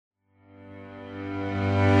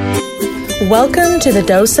Welcome to the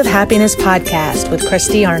Dose of Happiness podcast with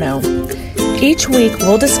Christy Arno. Each week,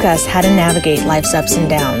 we'll discuss how to navigate life's ups and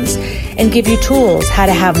downs and give you tools how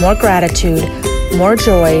to have more gratitude, more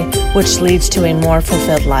joy, which leads to a more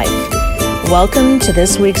fulfilled life. Welcome to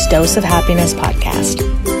this week's Dose of Happiness podcast.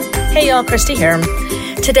 Hey y'all, Christy here.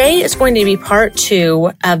 Today is going to be part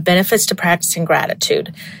 2 of benefits to practicing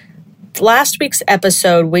gratitude. Last week's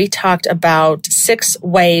episode, we talked about 6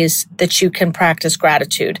 ways that you can practice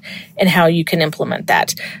gratitude and how you can implement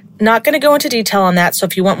that. Not going to go into detail on that, so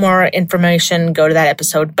if you want more information, go to that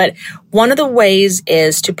episode. But one of the ways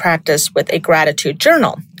is to practice with a gratitude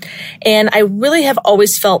journal. And I really have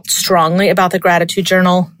always felt strongly about the gratitude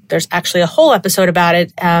journal. There's actually a whole episode about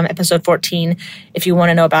it, episode 14, if you want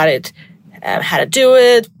to know about it. How to do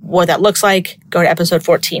it, what that looks like, go to episode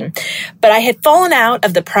 14. But I had fallen out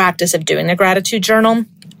of the practice of doing the gratitude journal.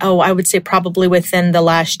 I would say probably within the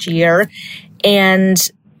last year. And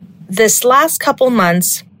this last couple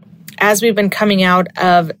months, as we've been coming out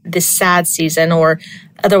of the SAD season, or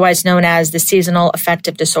otherwise known as the seasonal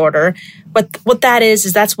affective disorder, what that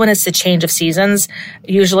is that's when it's the change of seasons.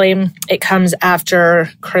 Usually it comes after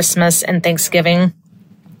Christmas and Thanksgiving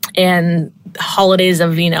and holidays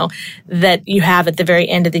of, that you have at the very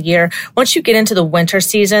end of the year. Once you get into the winter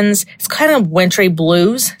seasons, it's kind of wintry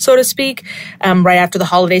blues, so to speak. Right after the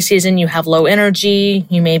holiday season, you have low energy,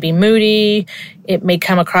 you may be moody, it may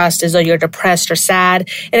come across as though you're depressed or sad.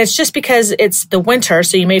 And it's just because it's the winter,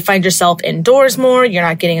 so you may find yourself indoors more, you're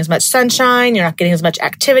not getting as much sunshine, you're not getting as much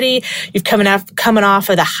activity, you've coming off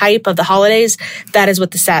of the hype of the holidays. That is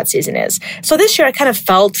what the SAD season is. So this year I kind of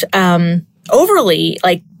felt overly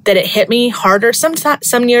that it hit me harder,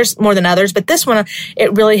 some years more than others, but this one,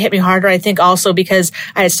 it really hit me harder, I think also because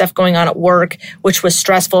I had stuff going on at work, which was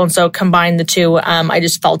stressful, and so combined the two, I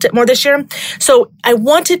just felt it more this year. So I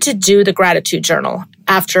wanted to do the gratitude journal.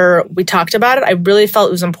 After we talked about it, I really felt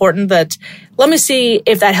it was important that, let me see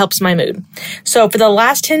if that helps my mood. So for the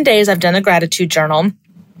last 10 days, I've done the gratitude journal.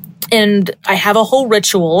 And I have a whole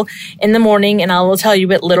ritual in the morning, and I will tell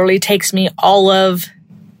you, it literally takes me all of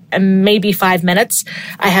maybe 5 minutes.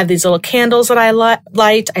 I have these little candles that I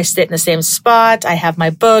light. I sit in the same spot. I have my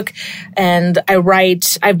book, and I've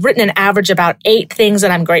written an average about 8 things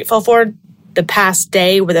that I'm grateful for the past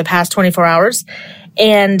day or the past 24 hours.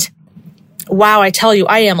 And wow, I tell you,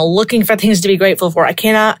 I am looking for things to be grateful for. I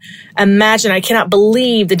cannot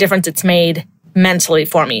believe the difference it's made mentally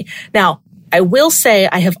for me. Now, I will say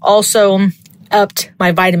I have also upped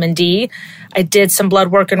my vitamin D. I did some blood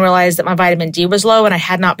work and realized that my vitamin D was low and I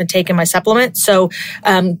had not been taking my supplement. So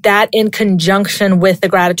that in conjunction with the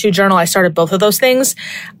gratitude journal, I started both of those things.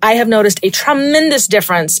 I have noticed a tremendous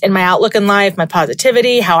difference in my outlook in life, my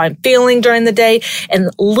positivity, how I'm feeling during the day. And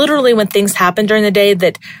literally when things happen during the day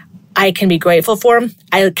that I can be grateful for,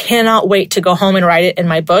 I cannot wait to go home and write it in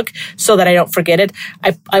my book so that I don't forget it.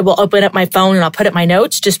 I will open up my phone and I'll put it in my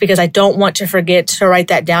notes just because I don't want to forget to write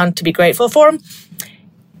that down to be grateful for.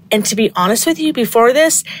 And to be honest with you, before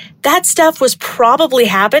this, that stuff was probably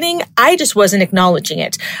happening. I just wasn't acknowledging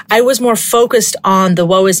it. I was more focused on the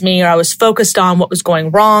woe is me, or I was focused on what was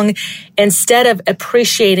going wrong instead of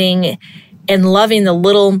appreciating and loving the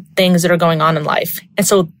little things that are going on in life. And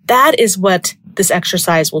so that is what this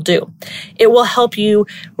exercise will do. It will help you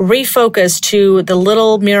refocus to the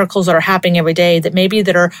little miracles that are happening every day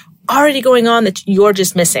that are already going on that you're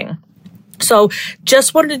just missing. So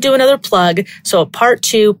just wanted to do another plug. So part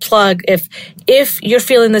 2 plug. If you're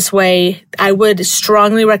feeling this way, I would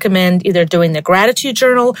strongly recommend either doing the gratitude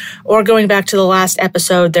journal or going back to the last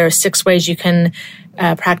episode. There are 6 ways you can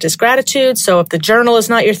practice gratitude. So if the journal is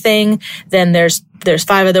not your thing, then there's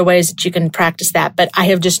 5 other ways that you can practice that. But I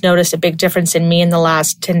have just noticed a big difference in me in the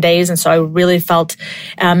last 10 days. And so I really felt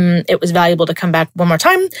it was valuable to come back one more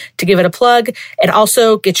time to give it a plug and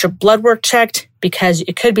also get your blood work checked, because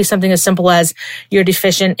it could be something as simple as you're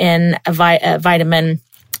deficient in a vitamin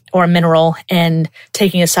or a mineral, and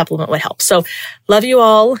taking a supplement would help. So love you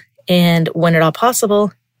all. And when at all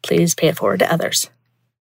possible, please pay it forward to others.